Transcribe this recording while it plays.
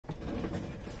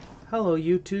Hello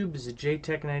YouTube, this is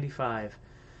JTech95.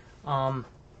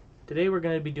 Today we're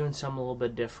going to be doing something a little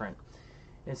bit different.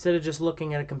 Instead of just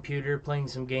looking at a computer, playing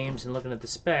some games, and looking at the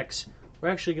specs, we're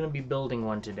actually going to be building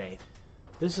one today.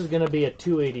 This is going to be a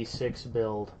 286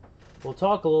 build. We'll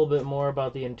talk a little bit more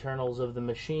about the internals of the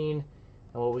machine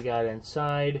and what we got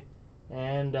inside,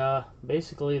 and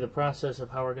basically the process of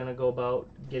how we're going to go about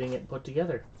getting it put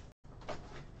together.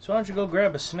 So why don't you go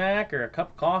grab a snack or a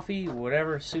cup of coffee,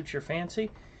 whatever suits your fancy,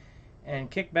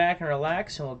 and kick back and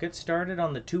relax, and we'll get started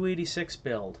on the 286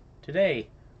 build today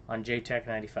on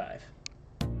JTech95.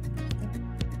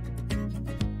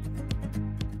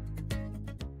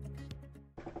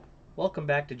 Welcome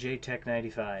back to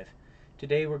JTech95.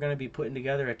 Today we're going to be putting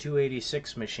together a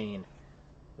 286 machine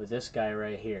with this guy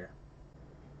right here.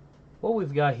 What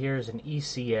we've got here is an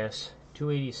ECS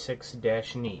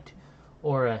 286-NEAT,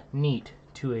 or a NEAT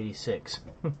 286.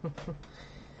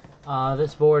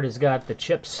 This board has got the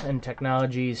Chips and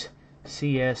Technologies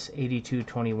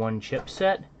CS8221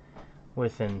 chipset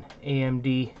with an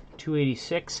AMD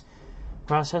 286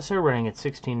 processor running at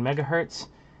 16 MHz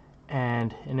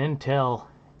and an Intel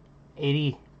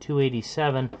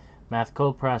 8287 math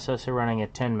code processor running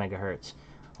at 10 MHz.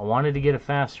 I wanted to get a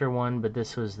faster one, but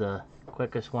this was the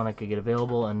quickest one I could get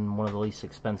available and one of the least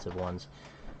expensive ones,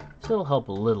 so it'll help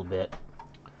a little bit.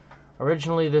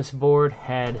 Originally this board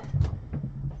had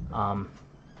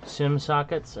SIMM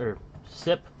sockets, or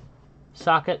SIP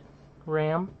socket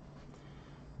RAM,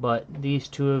 but these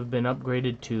two have been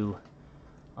upgraded to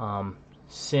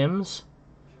SIMMs,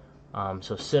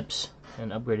 so SIPs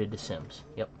and upgraded to SIMMs.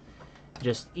 Yep,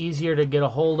 just easier to get a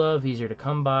hold of, easier to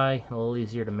come by, and a little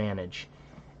easier to manage.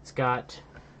 It's got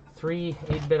 3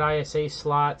 8-bit ISA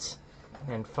slots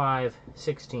and 5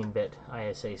 16-bit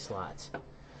ISA slots.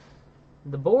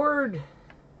 The board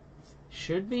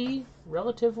should be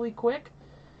relatively quick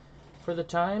for the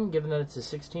time, given that it's a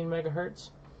 16 MHz.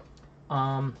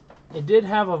 It did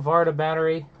have a Varta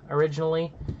battery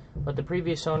originally, but the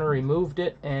previous owner removed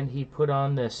it and he put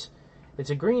on this. It's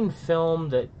a green film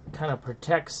that kind of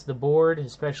protects the board,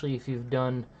 especially if you've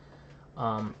done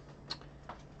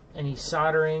any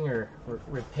soldering or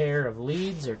repair of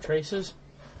leads or traces.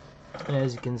 And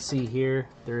as you can see here,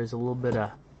 there is a little bit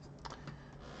of,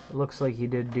 it looks like he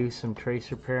did do some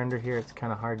trace repair under here. It's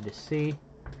kind of hard to see,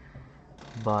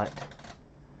 but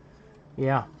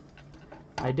yeah,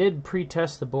 I did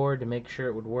pre-test the board to make sure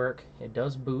it would work. It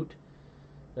does boot.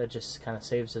 That just kind of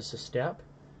saves us a step.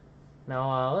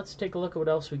 Now let's take a look at what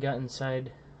else we got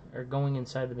inside, or going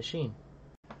inside the machine.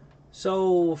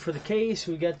 So for the case,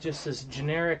 we got just this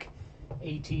generic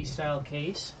AT style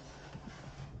case.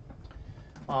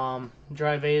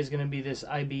 Drive A is going to be this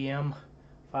IBM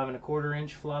 5¼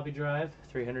 inch floppy drive,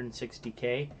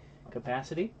 360K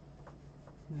capacity.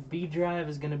 The B drive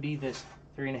is going to be this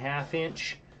 3½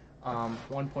 inch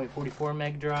 1.44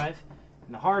 meg drive,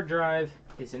 and the hard drive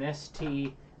is a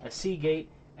Seagate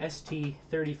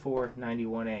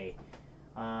ST3491A,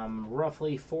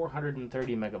 roughly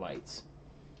 430 megabytes.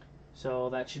 So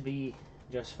that should be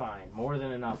just fine, more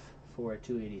than enough for a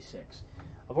 286.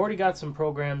 I've already got some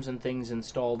programs and things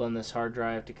installed on this hard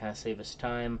drive to kind of save us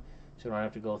time, so we don't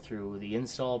have to go through the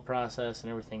install process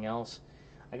and everything else.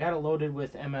 I got it loaded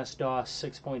with MS-DOS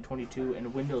 6.22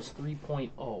 and Windows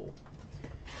 3.0.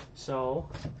 So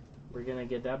we're going to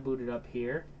get that booted up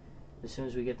here as soon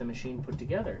as we get the machine put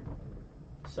together.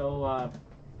 So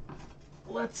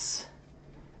let's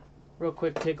real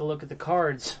quick take a look at the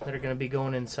cards that are going to be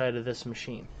going inside of this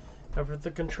machine. Now for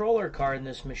the controller card in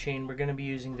this machine, we're going to be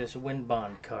using this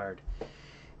WinBond card.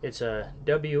 It's a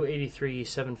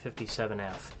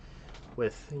W83-757F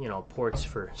with, you know, ports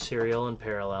for serial and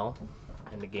parallel,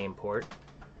 and the game port,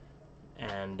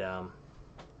 and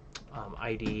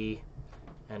IDE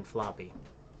and floppy.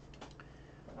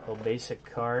 A basic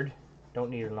card, don't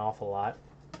need an awful lot.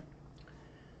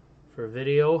 For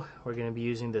video, we're going to be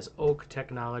using this Oak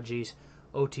Technologies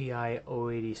OTI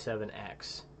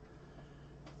 087X.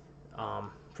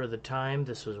 For the time,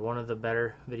 this was one of the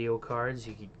better video cards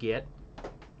you could get.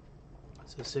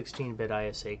 It's a 16-bit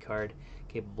ISA card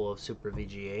capable of Super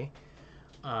VGA.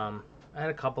 I had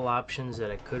a couple options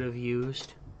that I could have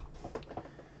used.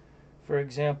 For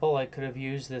example, I could have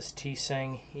used this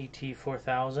T-Seng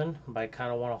ET4000, but I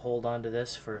kind of want to hold on to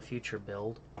this for a future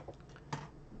build.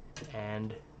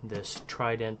 And this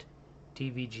Trident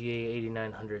TVGA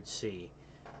 8900C.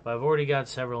 But I've already got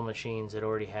several machines that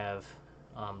already have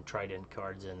Trident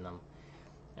cards in them.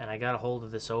 And I got a hold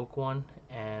of this Oak one,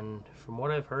 and from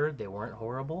what I've heard, they weren't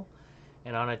horrible.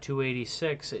 And on a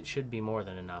 286, it should be more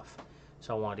than enough.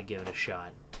 So I wanted to give it a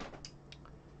shot.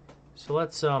 So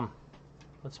let's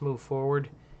move forward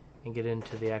and get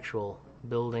into the actual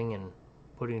building and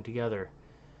putting together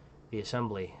the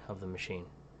assembly of the machine.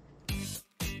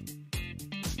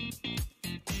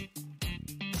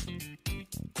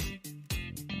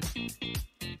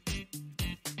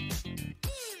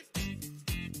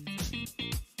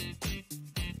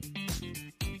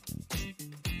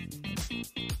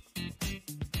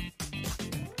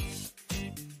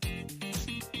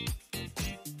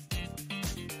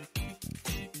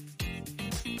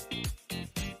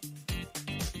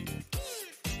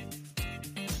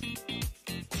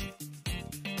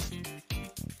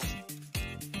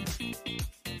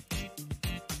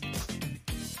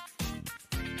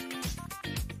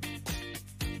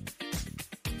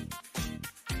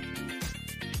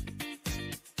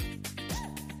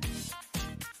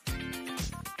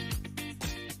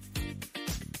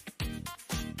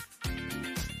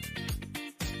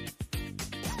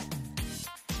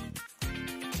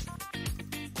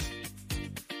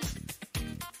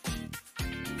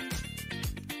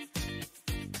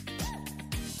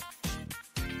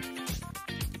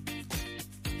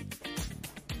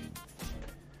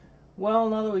 Well,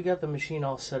 now that we got the machine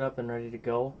all set up and ready to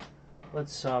go,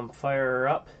 let's fire her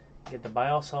up, get the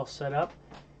BIOS all set up,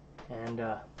 and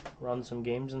run some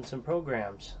games and some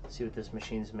programs, see what this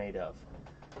machine's made of.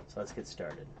 So let's get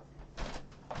started.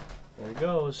 There it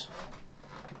goes.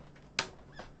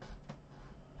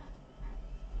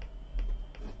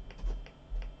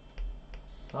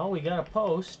 Well, we got a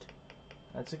post.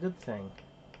 That's a good thing.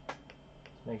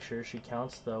 Make sure she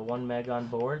counts the 1 meg on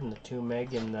board and the 2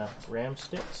 meg in the RAM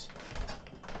sticks.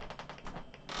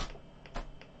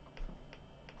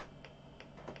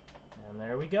 And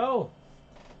there we go.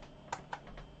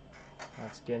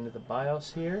 Let's get into the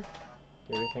BIOS here.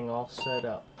 Get everything all set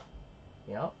up.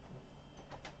 Yep,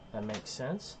 that makes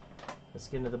sense. Let's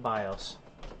get into the BIOS.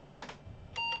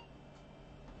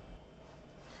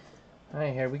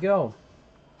 Alright, here we go.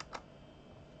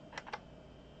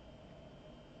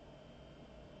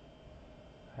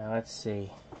 Now let's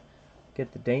see.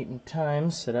 Get the date and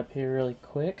time set up here really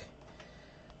quick.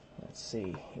 Let's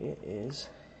see. It is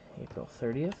April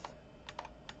 30th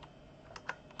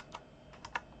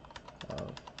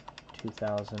of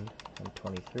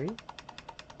 2023.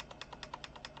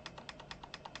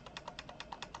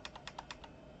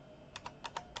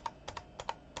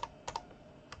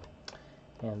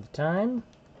 And the time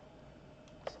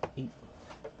is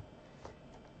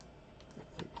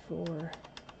 8:34.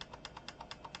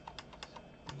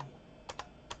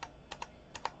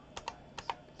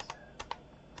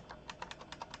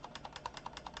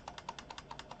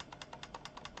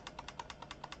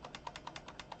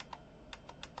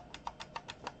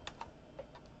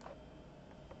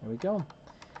 There we go.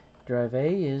 Drive A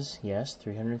is, yes,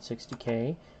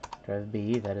 360K. Drive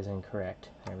B, that is incorrect.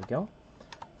 There we go.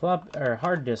 Flop or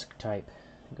hard disk type.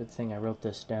 Good thing I wrote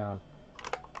this down.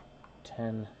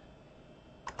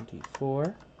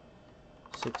 1024,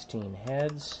 16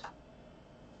 heads,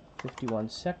 51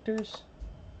 sectors.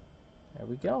 There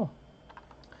we go.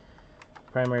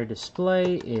 Primary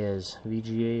display is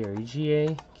VGA or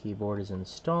EGA. Keyboard is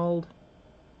installed.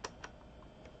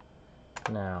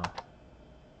 Now,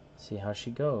 see how she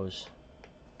goes.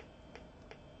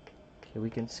 Okay,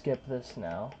 we can skip this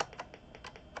now.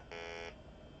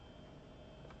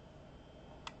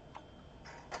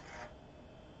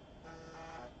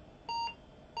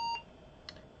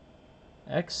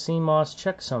 CMOS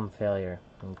checksum failure.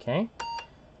 Okay.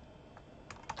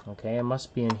 Okay, it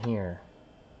must be in here.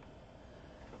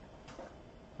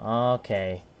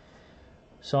 Okay.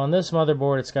 So on this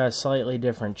motherboard, it's got a slightly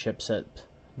different chipset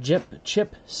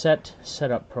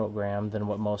setup program than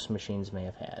what most machines may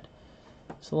have had.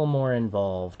 It's a little more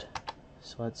involved.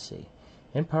 So let's see.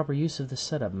 Improper use of the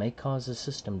setup may cause the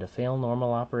system to fail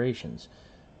normal operations.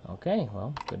 Okay,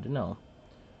 well, good to know.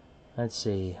 Let's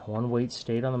see. 1 wait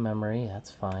state on the memory.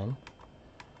 That's fine.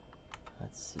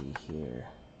 Let's see here.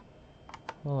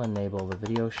 We'll enable the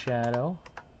video shadow.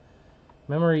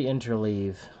 Memory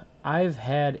interleave. I've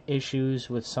had issues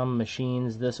with some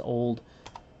machines this old,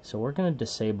 so we're going to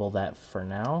disable that for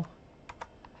now.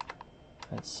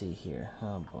 Let's see here.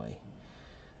 Oh boy.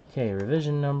 Okay,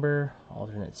 revision number,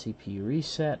 alternate CPU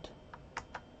reset.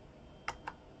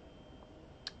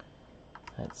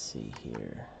 Let's see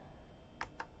here.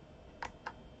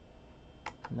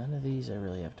 None of these I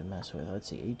really have to mess with. Let's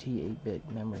see, AT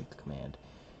 8-bit memory command.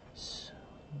 So,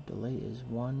 delay is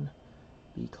 1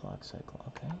 B clock cycle.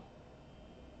 Okay,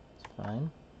 it's fine.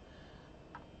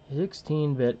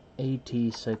 16-bit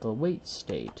AT cycle wait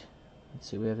state. Let's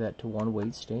see, we have that to 1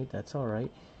 wait state. That's all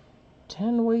right.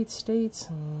 10 wait states.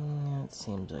 That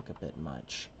seems like a bit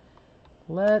much.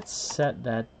 Let's set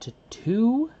that to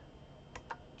 2.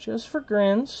 Just for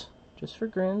grins. Just for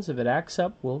grins. If it acts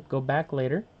up, we'll go back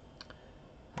later.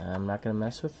 I'm not going to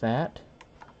mess with that.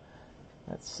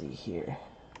 Let's see here.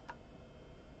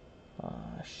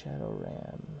 Shadow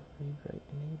RAM. Read, write,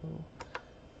 enable.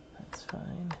 That's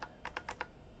fine.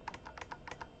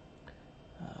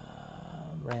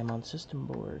 RAM on system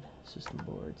board. System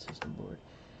board. System board.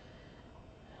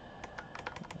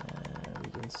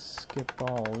 We can skip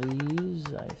all these,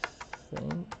 I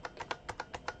think.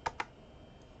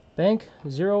 Bank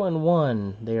 0 and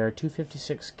 1. They are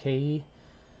 256K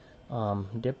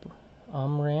DIP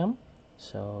RAM.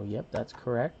 So, yep, that's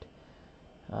correct.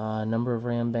 Number of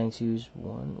RAM banks used,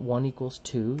 1. 1 equals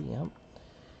 2, yep.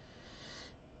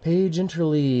 Page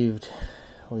interleaved.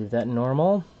 Leave that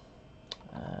normal.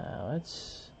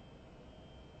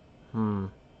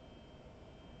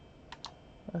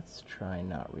 Let's try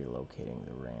not relocating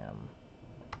the RAM.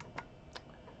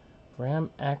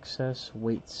 RAM access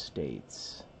wait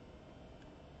states.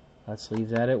 Let's leave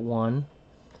that at 1.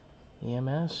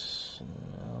 EMS,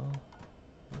 no,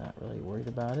 not really worried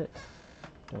about it.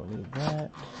 Don't need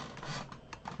that.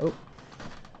 Oh,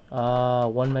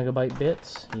 1 megabyte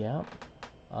bits, yep.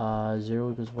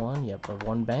 0 equals 1, yep, of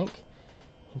 1 bank.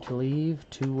 Interleave,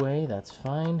 2-way, that's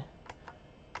fine.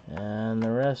 And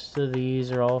the rest of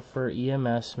these are all for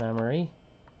EMS memory.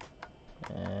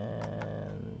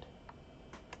 And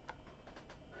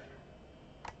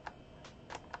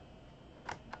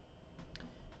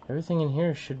everything in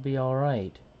here should be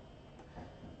alright.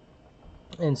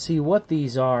 And see what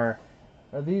these are.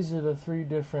 These are the 3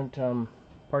 different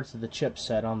parts of the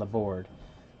chipset on the board.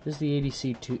 This is the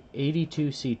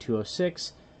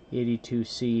 82C206, the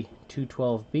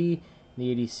 82C212B,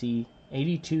 the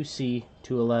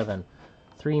 82C211.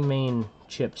 3 main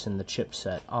chips in the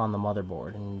chipset on the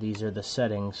motherboard, and these are the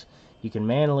settings you can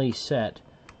manually set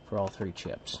for all 3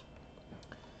 chips.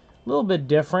 A little bit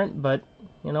different, but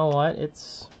you know what?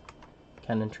 It's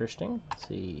kind of interesting. Let's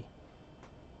see.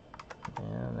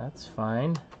 And that's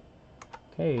fine.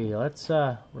 Okay, let's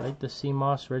write the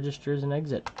CMOS registers and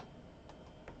exit.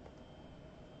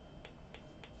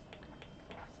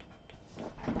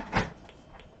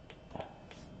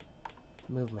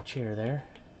 Move my chair there.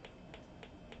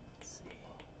 Let's see.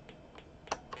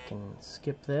 I can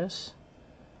skip this.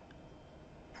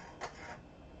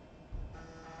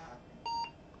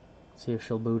 See if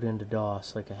she'll boot into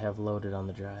DOS like I have loaded on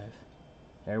the drive.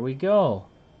 There we go.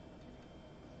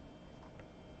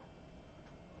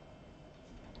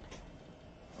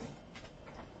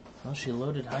 Well, she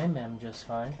loaded HiMem just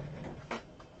fine.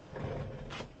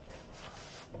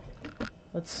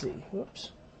 Let's see.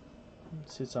 Whoops.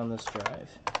 Let's see what's on this drive.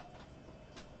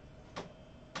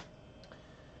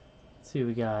 Let's see,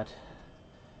 we got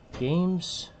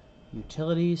games,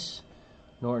 utilities,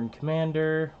 Norton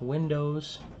Commander,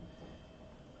 Windows.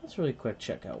 Let's really quick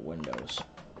check out Windows.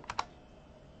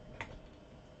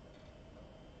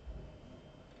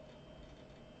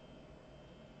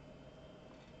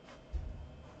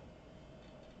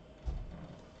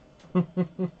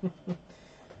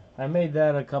 I made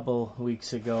that a couple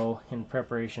weeks ago in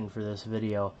preparation for this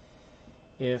video.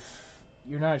 If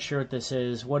you're not sure what this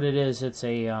is, what it is, it's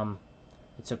a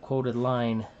quoted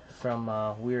line from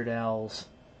Weird Al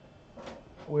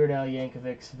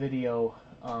Yankovic's video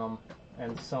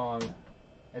and song.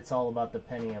 It's all about the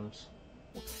Pentiums.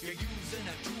 You're using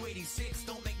a 286,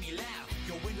 don't make me laugh.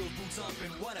 Your Windows boots up in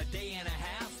what, a day and a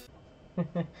half?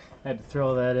 I had to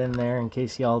throw that in there in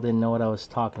case y'all didn't know what I was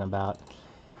talking about.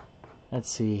 Let's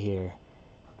see here.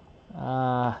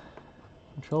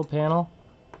 Control panel.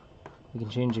 We can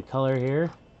change the color here.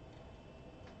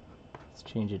 Let's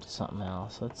change it to something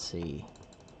else. Let's see.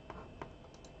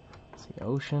 Let's see,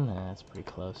 ocean. That's pretty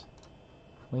close.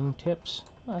 Wing tips.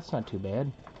 Oh, that's not too bad.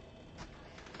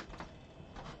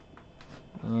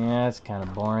 Yeah, that's kind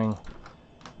of boring.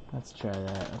 Let's try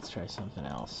that. Let's try something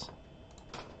else.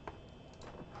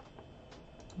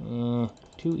 To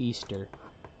Easter.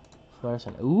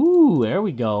 Fluorescent. Ooh, there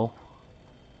we go.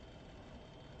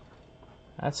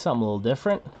 That's something a little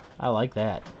different. I like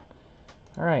that.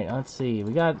 Alright, let's see.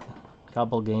 We got a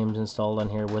couple games installed on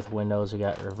here with Windows. We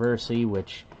got Reversi,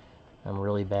 which I'm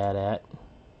really bad at.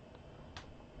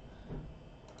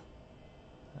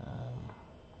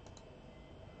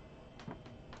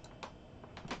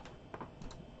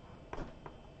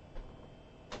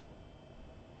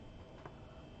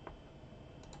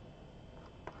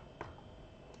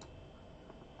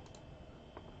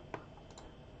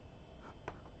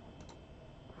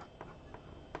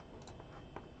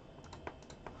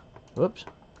 Whoops.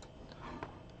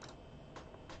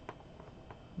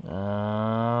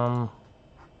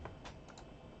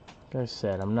 Like I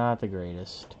said, I'm not the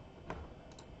greatest.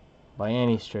 by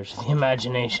any stretch of the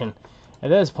imagination. At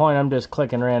this point, I'm just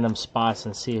clicking random spots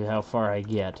and see how far I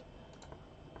get.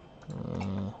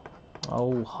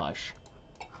 Oh, hush.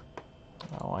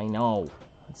 Oh, I know.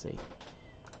 Let's see.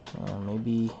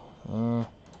 Maybe...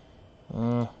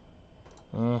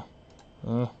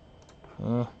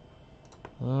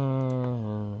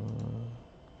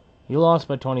 You lost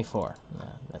by 24.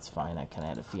 That's fine. I kind of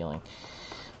had a feeling.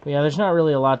 But yeah, there's not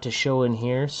really a lot to show in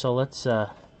here, so let's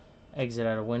exit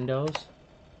out of Windows. Let's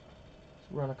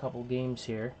run a couple games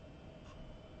here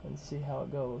and see how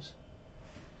it goes.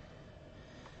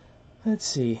 Let's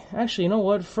see. Actually, you know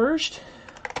what? First,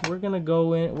 we're gonna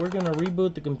go in. We're gonna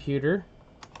reboot the computer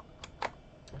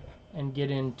and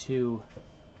get into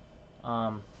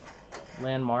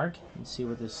Landmark and see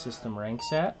what this system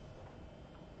ranks at.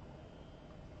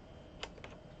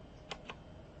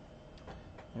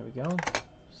 There we go.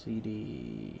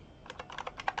 CD.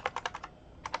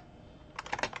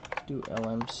 Let's do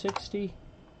LM60.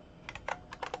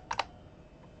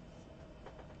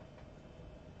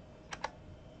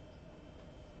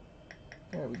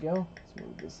 There we go. Let's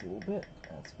move this a little bit.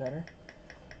 That's better.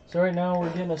 So right now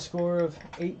we're getting a score of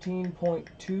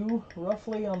 18.2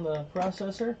 roughly on the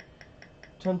processor,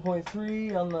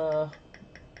 10.3 on the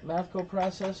Mathco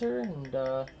processor, and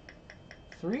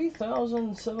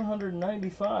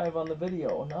 3,795 on the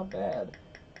video. Not bad.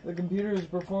 The computer is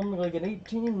performing like an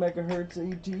 18 megahertz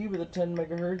AT with a 10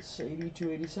 megahertz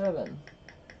 8287.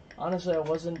 Honestly, I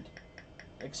wasn't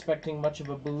expecting much of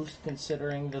a boost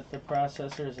considering that the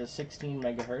processor is a 16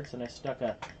 megahertz and I stuck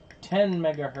a 10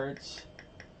 megahertz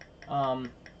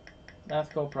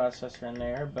Mathco processor in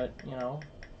there, but you know,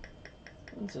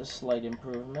 it's a slight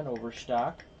improvement over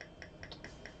stock.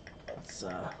 Let's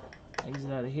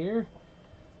exit out of here.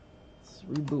 Let's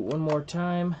reboot one more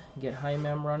time, get high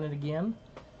mem running again.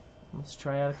 Let's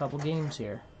try out a couple games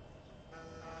here.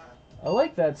 I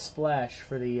like that splash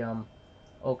for the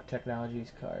Oak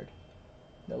Technologies card.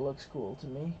 That looks cool to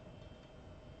me.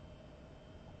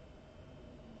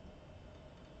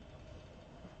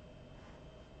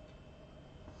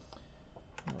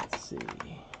 Let's see.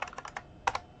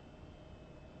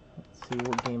 Let's see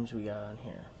what games we got on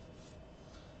here.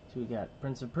 So we got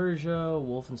Prince of Persia,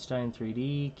 Wolfenstein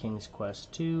 3D, King's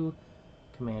Quest 2,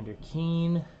 Commander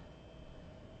Keen,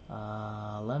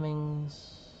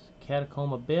 Lemmings,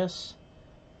 Catacomb Abyss.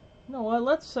 You know what?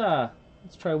 Let's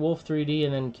try Wolf 3D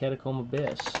and then Catacomb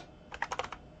Abyss.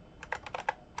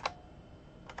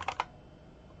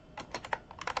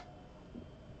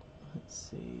 Let's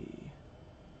see.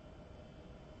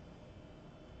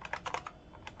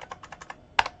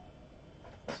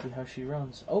 See how she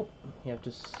runs. Oh, you have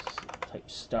to type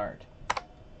start.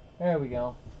 There we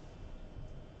go.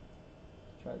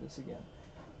 Try this again.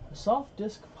 A soft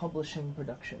disk publishing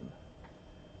production.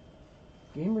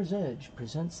 Gamer's Edge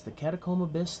presents the Catacomb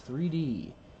Abyss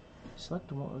 3D.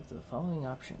 Select one of the following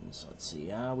options. Let's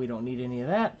see. We don't need any of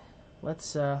that.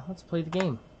 Let's play the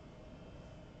game.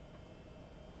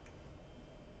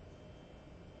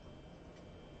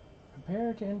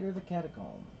 Prepare to enter the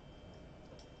catacomb.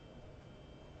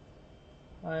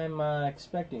 I'm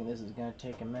expecting this is going to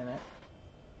take a minute,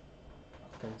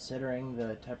 considering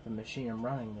the type of machine I'm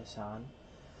running this on.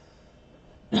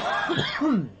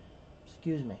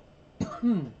 Excuse me.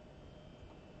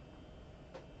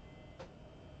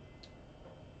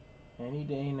 Any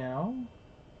day now.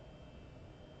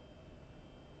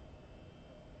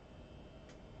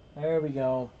 There we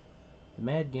go. The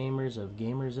Mad Gamers of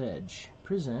Gamer's Edge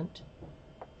present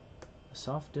a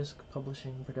soft disk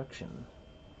publishing production.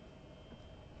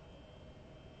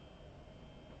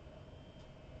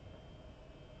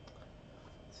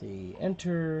 Let's see.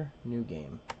 Enter new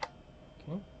game.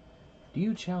 Okay.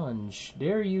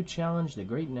 Dare you challenge the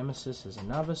great nemesis as a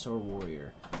novice or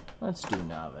warrior? Let's do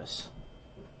novice.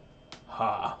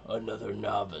 Ha! Another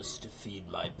novice to feed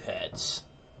my pets.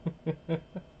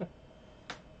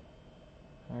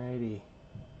 Alrighty.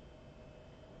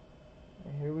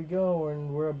 Here we go,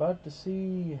 and we're about to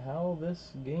see how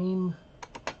this game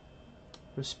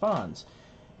responds.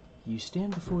 You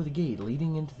stand before the gate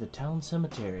leading into the town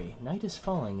cemetery. Night is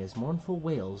falling as mournful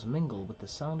wails mingle with the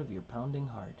sound of your pounding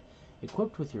heart.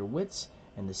 Equipped with your wits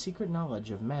and the secret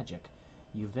knowledge of magic,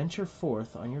 you venture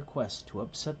forth on your quest to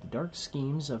upset the dark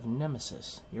schemes of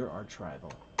Nemesis, your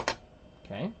arch-rival.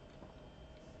 Okay.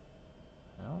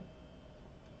 Well,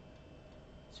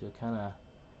 see what kind of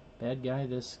bad guy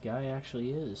this guy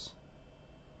actually is.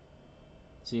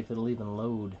 See if it'll even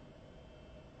load.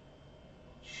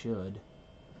 It should.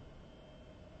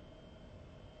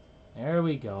 There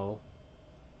we go.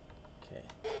 Okay.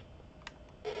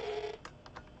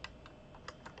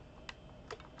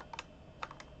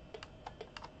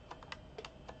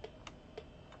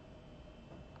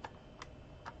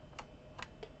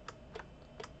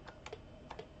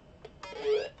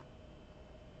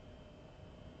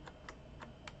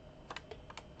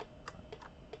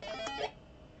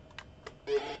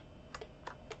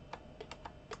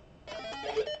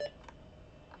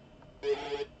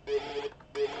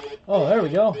 Oh, there we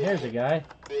go. Here's a guy.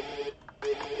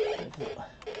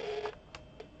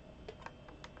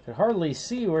 Could hardly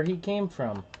see where he came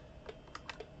from.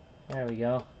 There we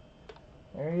go.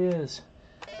 There he is.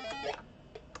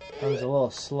 Runs a little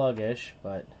sluggish,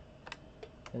 but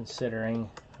considering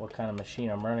what kind of machine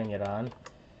I'm running it on,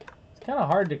 it's kind of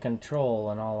hard to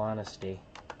control in all honesty.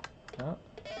 Oh.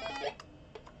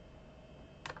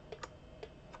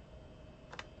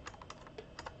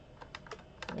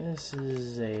 This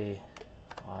is a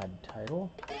odd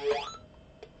title.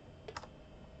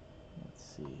 Let's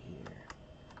see here.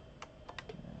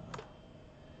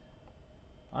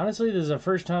 Honestly, this is the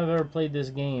first time I've ever played this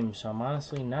game, so I'm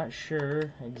honestly not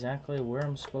sure exactly where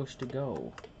I'm supposed to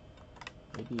go.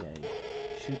 Maybe I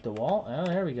shoot the wall? Oh,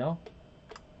 there we go.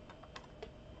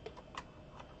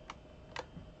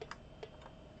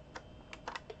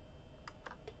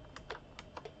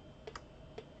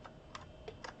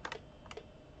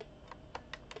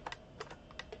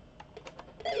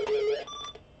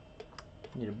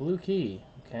 Need a blue key.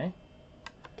 Okay.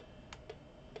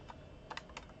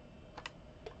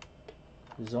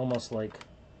 This is almost like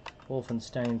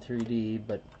Wolfenstein 3D,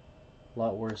 but a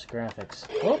lot worse graphics.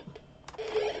 Oh!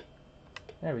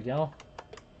 There we go.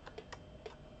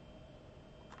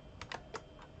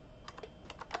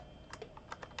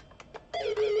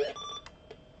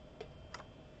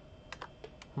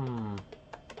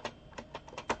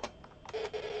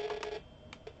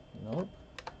 Nope.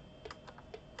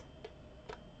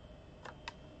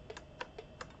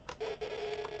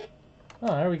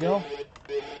 Oh, there we go.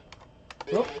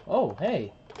 Oh, oh,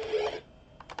 hey.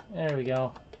 There we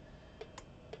go.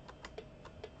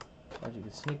 Thought you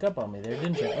could sneak up on me there,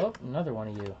 didn't you? Oh, another one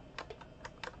of you.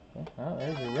 Okay, oh,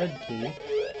 there's a red key.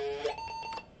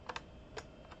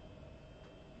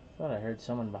 Thought I heard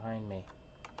someone behind me.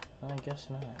 I guess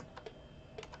not.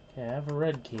 Okay, I have a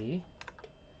red key.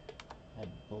 I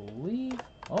believe...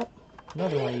 Oh,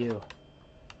 another one of you.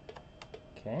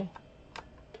 Okay.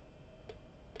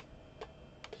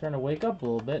 Starting to wake up a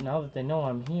little bit now that they know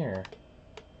I'm here.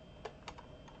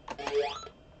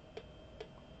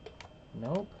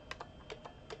 Nope.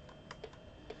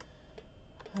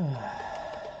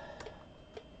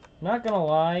 Not gonna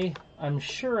lie, I'm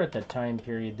sure at the time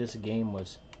period this game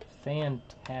was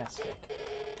fantastic.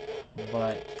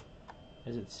 But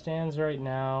as it stands right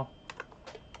now,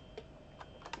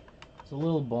 it's a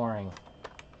little boring.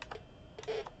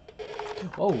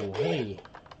 Oh, hey.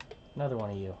 Another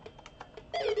one of you.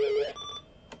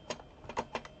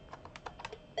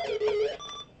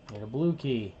 Need a blue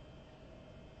key.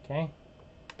 Okay.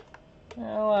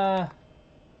 Well,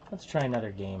 let's try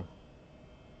another game.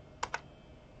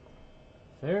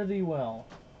 Fare thee well.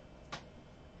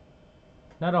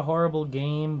 Not a horrible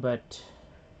game, but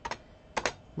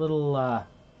little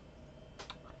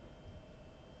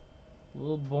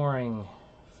boring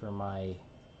for my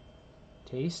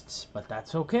tastes, but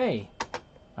that's okay.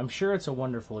 I'm sure it's a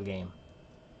wonderful game.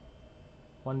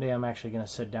 One day I'm actually going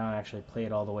to sit down and actually play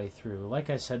it all the way through. Like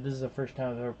I said, this is the first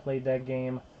time I've ever played that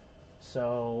game,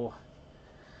 so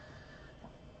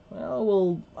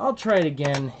well, I'll try it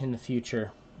again in the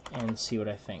future and see what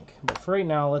I think. But for right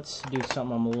now, let's do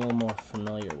something I'm a little more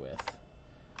familiar with.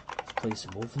 Let's play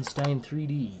some Wolfenstein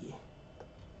 3D.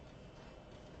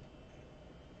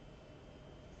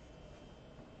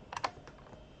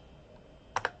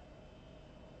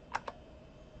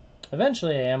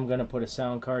 Eventually I am going to put a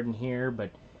sound card in here,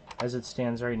 but as it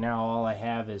stands right now, all I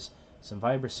have is some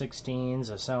Vibra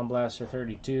 16s, a Sound Blaster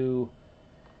 32,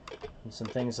 and some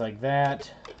things like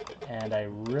that. And I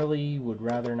really would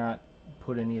rather not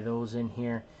put any of those in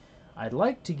here. I'd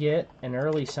like to get an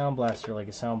early Sound Blaster, like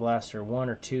a Sound Blaster 1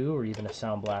 or 2, or even a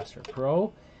Sound Blaster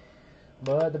Pro.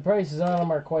 But the prices on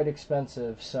them are quite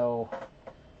expensive, so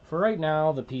for right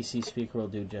now, the PC speaker will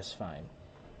do just fine.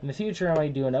 In the future, I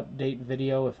might do an update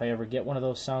video if I ever get one of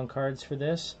those sound cards for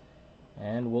this,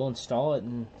 and we'll install it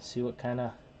and see what kind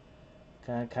of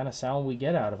sound we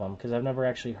get out of them, because I've never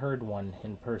actually heard one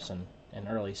in person, an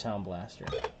early Sound Blaster.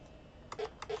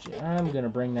 I'm going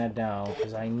to bring that down,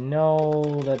 because I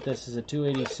know that this is a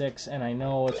 286, and I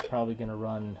know it's probably going to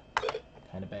run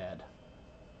kind of bad.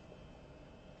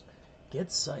 Get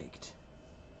psyched.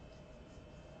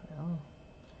 Well,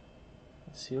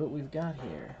 let's see what we've got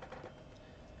here.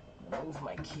 Move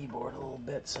my keyboard a little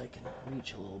bit so I can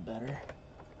reach a little better.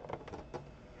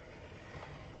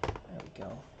 There we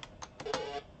go.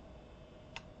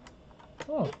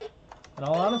 Oh, in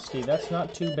all honesty, that's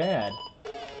not too bad.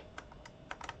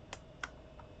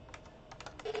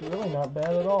 It's really not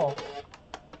bad at all.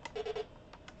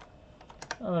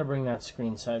 I'm going to bring that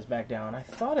screen size back down. I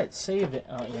thought it saved it.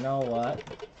 Oh, you know what?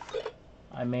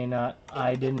 I may not.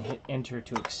 I didn't hit enter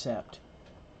to accept.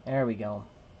 There we go.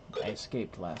 I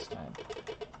escaped last time.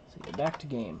 So back to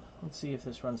game. Let's see if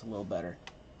this runs a little better.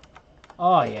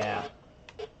 Oh, yeah.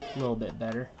 A little bit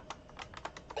better.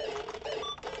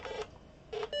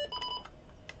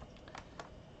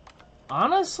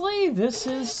 Honestly, this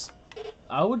is...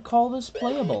 I would call this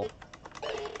playable.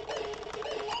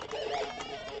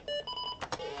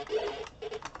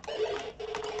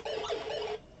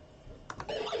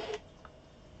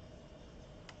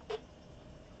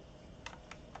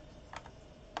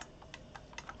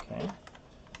 Okay.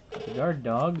 The guard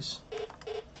dogs.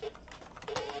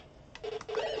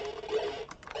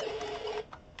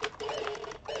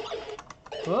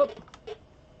 Whoop.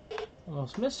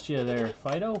 Almost missed you there,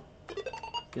 Fido.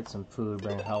 Get some food,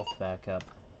 bring health back up.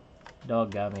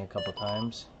 Dog got me a couple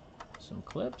times. Some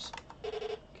clips.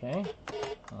 Okay.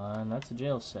 And that's a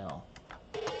jail cell.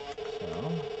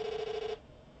 So,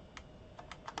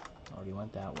 already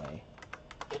went that way.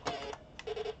 Let's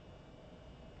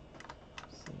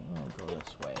see, I'm gonna go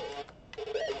this way.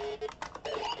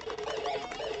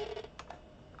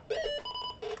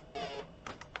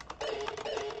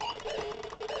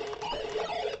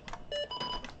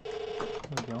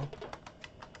 There we go.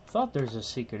 Thought there's a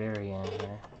secret area in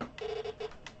here.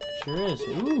 Sure is.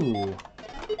 Ooh!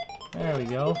 There we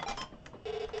go.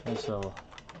 Nice little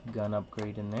gun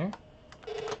upgrade in there.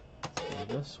 Let's go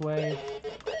this way.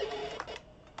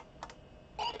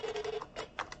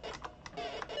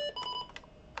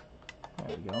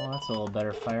 There we go. That's a little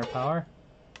better firepower.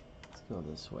 Let's go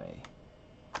this way.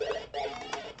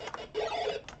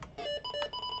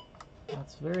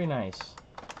 That's very nice.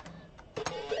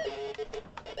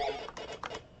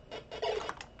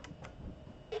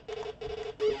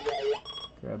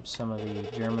 Grab some of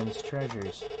the German's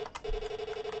treasures.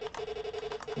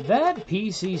 That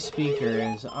PC speaker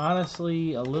is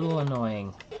honestly a little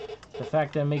annoying. The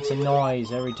fact that it makes a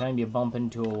noise every time you bump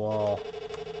into a wall.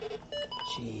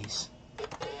 Jeez.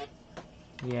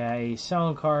 Yeah, a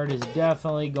sound card is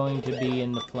definitely going to be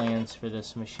in the plans for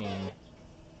this machine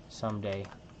someday.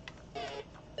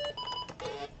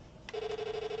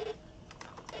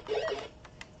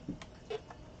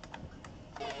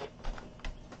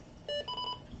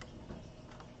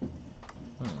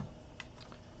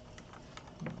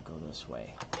 Go this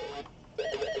way.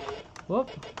 Whoop.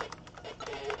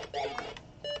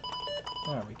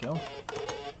 There we go.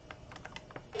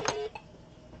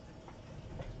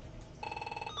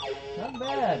 Not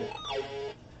bad.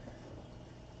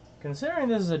 Considering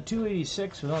this is a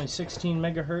 286 with only 16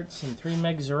 megahertz and 3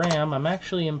 megs of RAM, I'm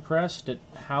actually impressed at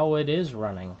how it is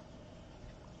running,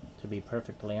 to be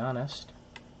perfectly honest.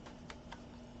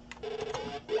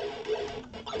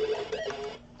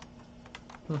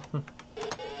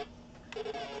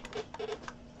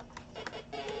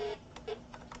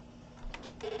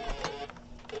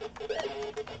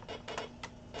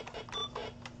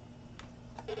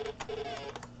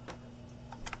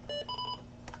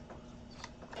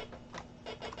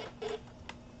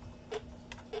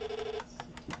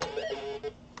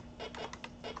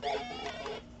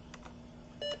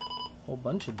 Whole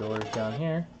bunch of doors down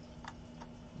here.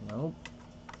 Nope.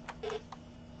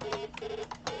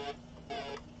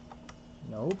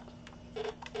 Nope.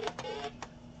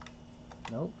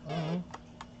 Nope.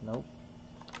 Nope.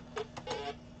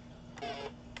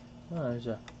 Oh, there's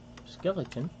a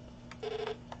skeleton.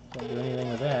 Can't do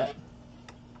anything with that.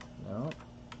 Nope.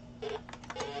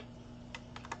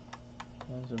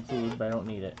 And some food, but I don't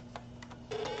need it.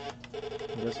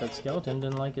 I guess that skeleton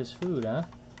didn't like his food, huh?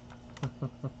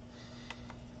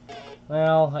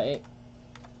 Well,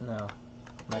 no, I'm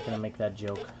not gonna make that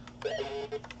joke.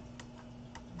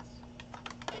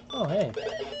 Oh, hey.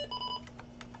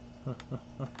 There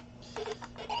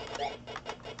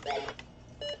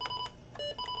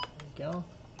we go.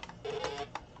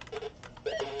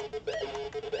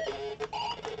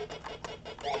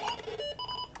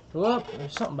 Whoop,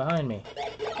 there's something behind me.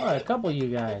 Oh, a couple of you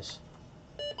guys.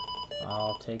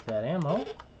 I'll take that ammo.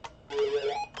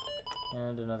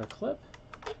 And another clip.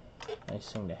 Nice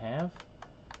thing to have.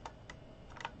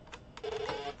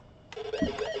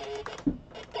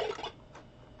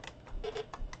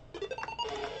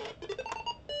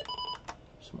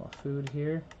 Some more food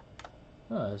here.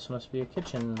 Oh, this must be a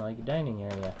kitchen, like dining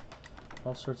area.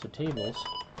 All sorts of tables.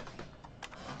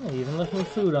 They even left me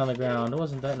food on the ground. It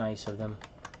wasn't that nice of them.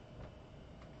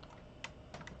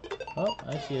 Oh,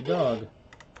 I see a dog.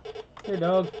 Here,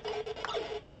 dog.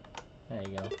 There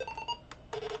you go.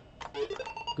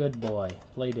 Good boy.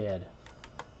 Play dead.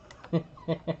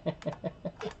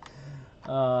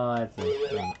 Oh, that's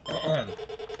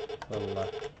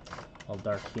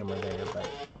dark humor there, but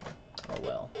oh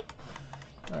well.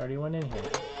 I already went in here.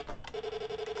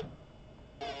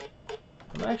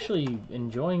 I'm actually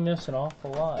enjoying this an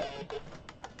awful lot.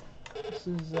 This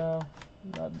is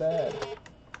not bad.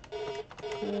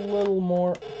 A little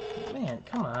more. Man,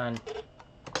 come on.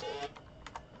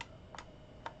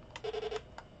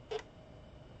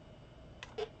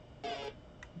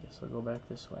 Guess I'll go back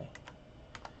this way.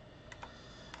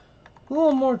 A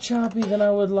little more choppy than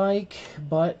I would like,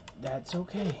 but that's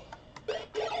okay.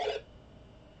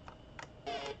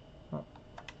 Oh,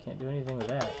 can't do anything with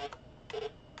that.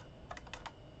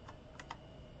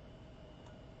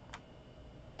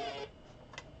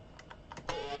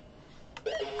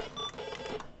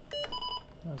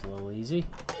 That was a little easy.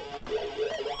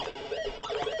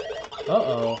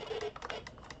 Uh-oh.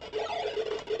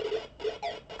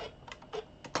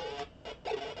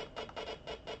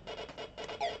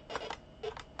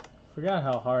 Forgot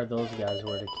how hard those guys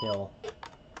were to kill.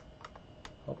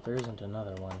 Hope there isn't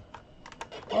another one.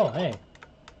 Oh, hey.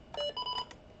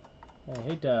 I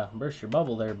hate to burst your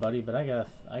bubble there, buddy, but I got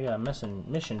a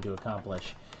mission to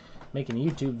accomplish. Making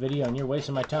a YouTube video and you're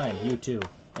wasting my time. You too.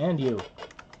 And you.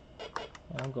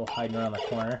 I'll go hiding around the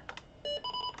corner.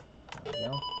 There we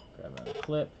go. Grab another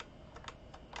clip.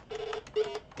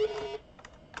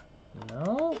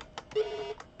 No?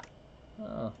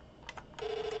 Oh.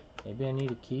 Maybe I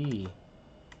need a key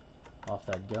off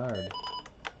that guard.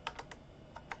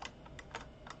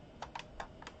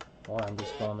 Or I'm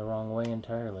just going the wrong way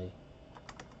entirely.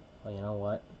 Well, you know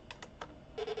what?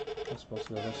 I'm supposed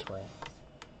to go this way.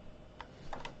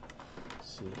 Let's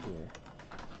see here.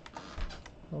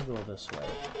 We'll go this way.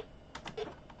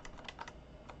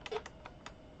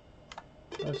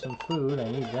 There's some food.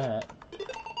 I need that.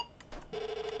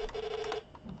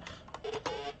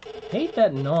 Hate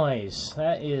that noise.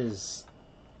 That is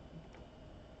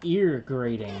ear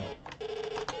grating.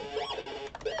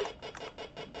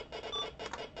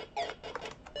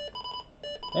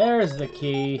 There's the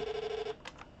key.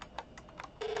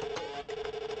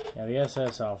 Yeah, the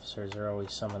SS officers are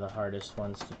always some of the hardest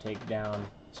ones to take down,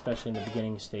 especially in the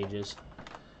beginning stages,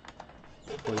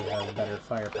 before you have better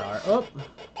firepower. Oh!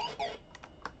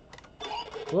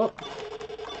 Whoop!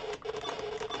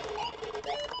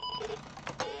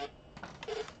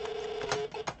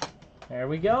 There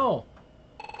we go!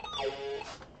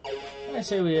 I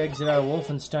say we exit out of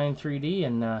Wolfenstein 3D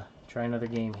and try another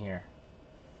game here.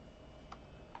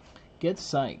 Get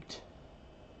psyched.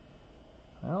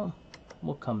 Well,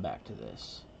 we'll come back to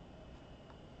this.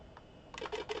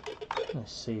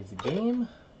 Let's save the game.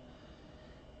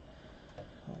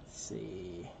 Let's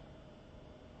see.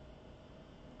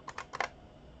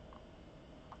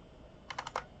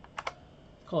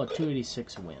 Call it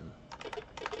 286 win.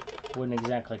 Wouldn't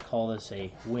exactly call this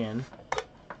a win,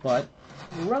 but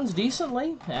it runs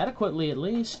decently, adequately at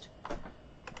least.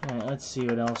 Alright, let's see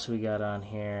what else we got on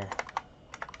here.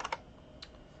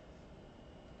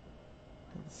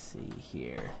 Let's see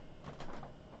here.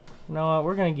 You know what,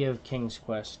 we're going to give King's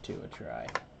Quest 2 a try.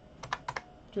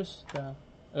 Just,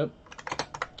 oh.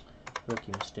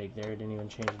 Rookie mistake there, didn't even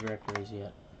change directories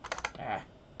yet. Ah.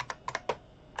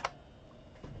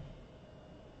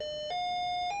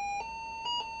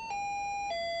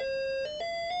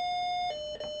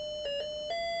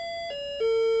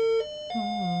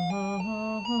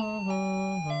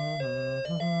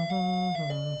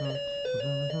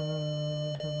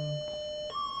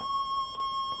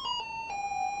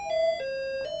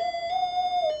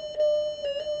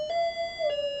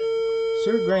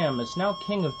 Sir Graham is now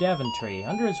king of Daventry.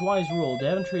 Under his wise rule,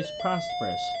 Daventry is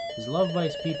prosperous. He is loved by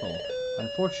his people.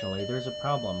 Unfortunately, there is a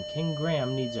problem. King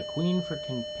Graham needs a queen for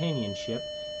companionship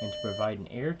and to provide an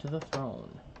heir to the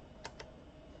throne.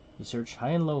 He searched high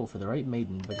and low for the right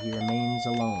maiden, but he remains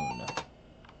alone.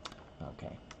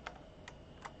 Okay.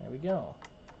 There we go.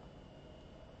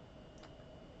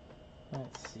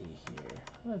 Let's see here.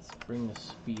 Let's bring the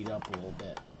speed up a little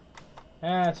bit.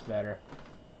 That's better.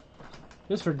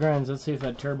 Just for grins, let's see if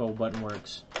that turbo button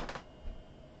works.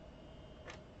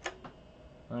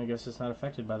 I guess it's not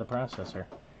affected by the processor.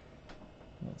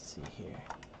 Let's see here.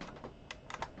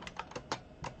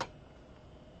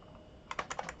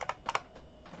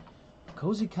 A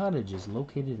cozy cottage is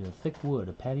located in thick wood.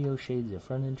 A patio shades the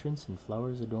front entrance and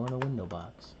flowers adorn a window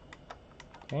box.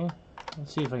 Okay,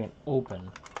 let's see if I can open.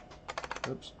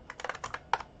 Oops.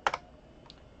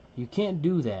 You can't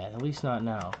do that, at least not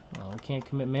now. Oh, we can't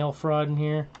commit mail fraud in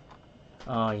here.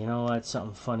 Oh, you know what?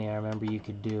 Something funny I remember you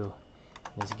could do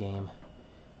in this game.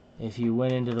 If you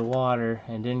went into the water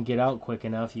and didn't get out quick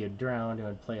enough, you'd drown and it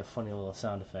would play a funny little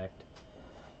sound effect.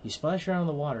 You splash around in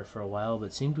the water for a while,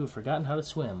 but seem to have forgotten how to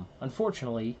swim.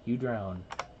 Unfortunately, you drown.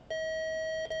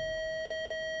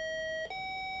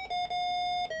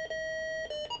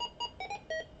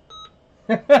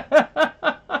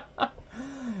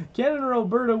 Ken and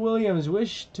Roberta Williams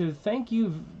wish to thank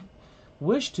you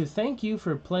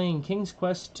for playing King's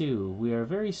Quest II. We are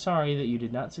very sorry that you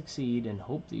did not succeed and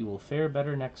hope that you will fare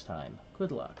better next time.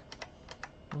 Good luck.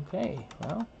 Okay,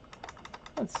 well,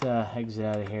 let's exit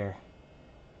out of here.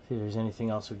 See if there's anything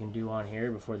else we can do on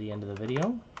here before the end of the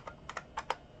video.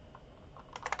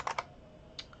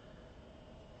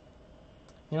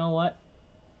 You know what?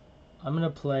 I'm going to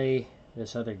play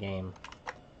this other game.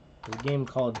 There's a game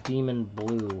called Demon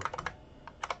Blue.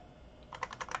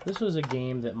 This was a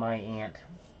game that my aunt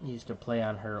used to play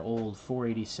on her old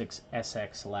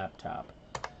 486SX laptop.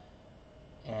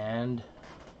 And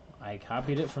I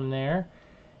copied it from there.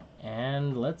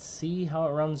 And let's see how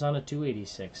it runs on a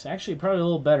 286. Actually, probably a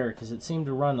little better because it seemed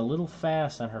to run a little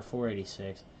fast on her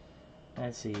 486.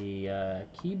 Let's see,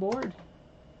 keyboard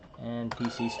and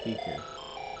PC speaker.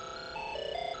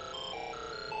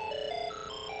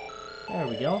 There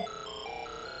we go.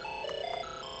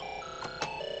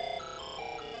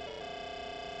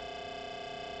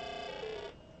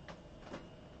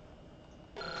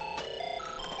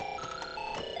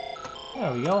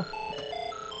 There we go.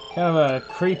 Kind of a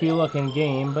creepy looking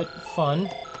game, but fun.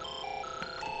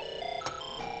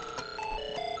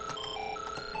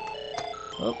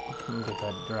 Oh, let me get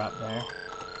that drop there.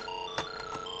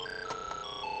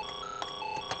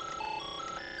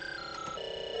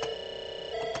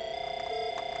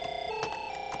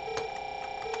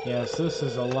 Yes, this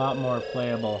is a lot more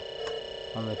playable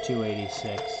on the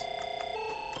 286.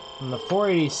 On the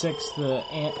 486,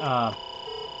 the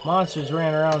monsters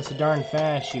ran around so darn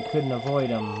fast you couldn't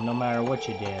avoid them no matter what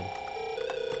you did.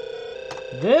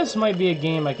 This might be a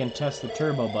game I can test the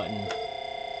turbo button.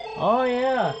 Oh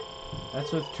yeah,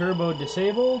 that's with turbo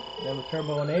disabled, then with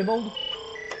turbo enabled.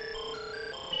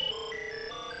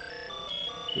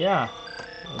 Yeah,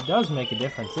 it does make a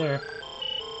difference there.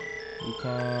 You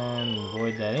can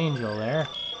avoid that angel there,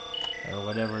 or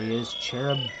whatever he is,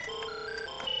 cherub.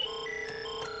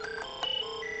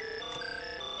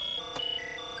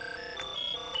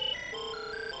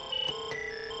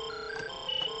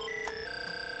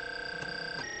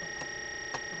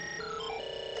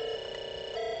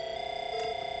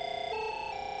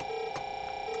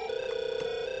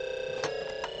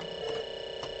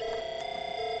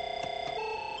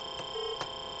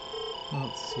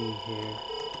 Let's see here.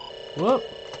 Whoop!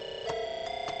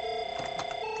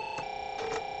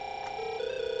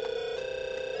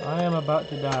 I am about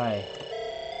to die.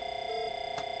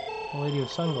 The lady with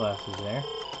sunglasses there.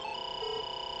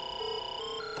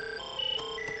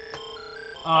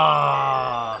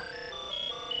 Ah!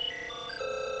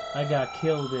 I got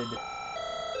killed.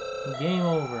 Game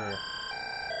over.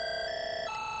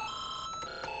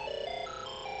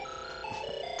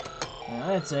 Now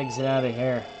let's exit out of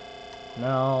here.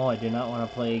 No, I do not want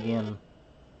to play again.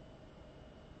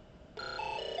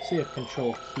 See if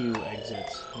Control Q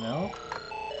exits. No?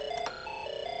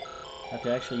 Have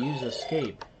to actually use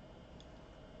escape.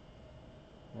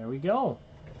 There we go.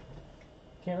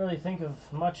 Can't really think of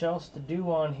much else to do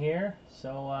on here,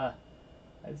 so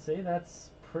I'd say that's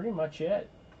pretty much it.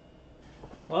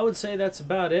 Well, I would say that's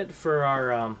about it for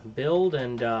our build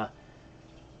and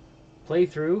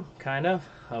playthrough, kind of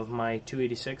my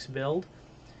 286 build.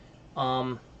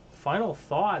 Final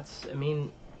thoughts, I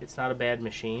mean, it's not a bad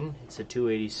machine. It's a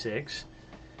 286.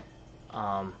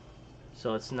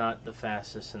 So it's not the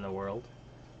fastest in the world.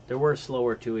 There were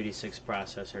slower 286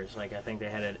 processors. Like, I think they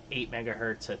had an 8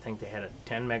 megahertz. I think they had a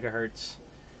 10 megahertz.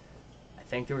 I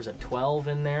think there was a 12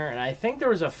 in there. And I think there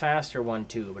was a faster one,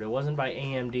 too. But it wasn't by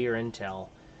AMD or Intel.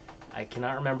 I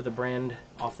cannot remember the brand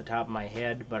off the top of my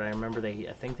head. But I remember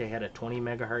I think they had a 20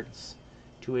 megahertz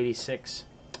 286.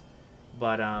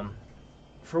 But,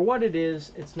 for what it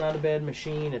is, it's not a bad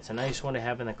machine. It's a nice one to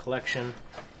have in the collection.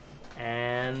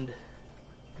 And,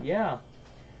 yeah.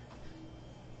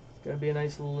 It's going to be a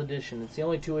nice little addition. It's the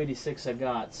only 286 I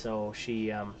got, so she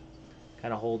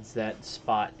kind of holds that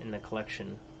spot in the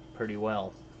collection pretty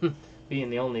well, being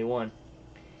the only one.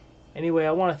 Anyway,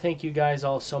 I want to thank you guys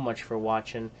all so much for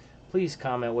watching. Please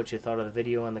comment what you thought of the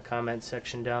video in the comment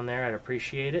section down there. I'd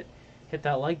appreciate it. Hit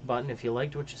that like button if you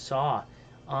liked what you saw.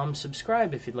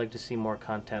 Subscribe if you'd like to see more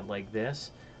content like this.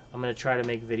 I'm going to try to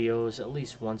make videos at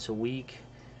least once a week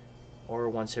or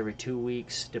once every 2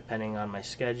 weeks, depending on my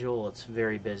schedule. It's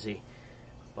very busy,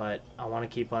 but I want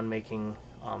to keep on making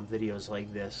videos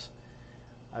like this.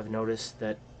 I've noticed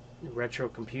that retro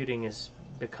computing has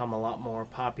become a lot more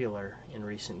popular in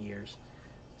recent years,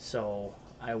 So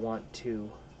I want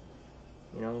to,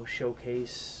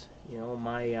 showcase,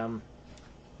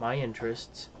 my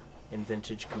interests in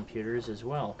vintage computers as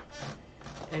well.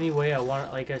 Anyway,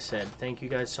 like I said, thank you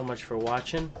guys so much for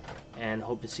watching, and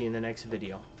hope to see you in the next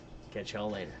video. Catch y'all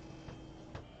later.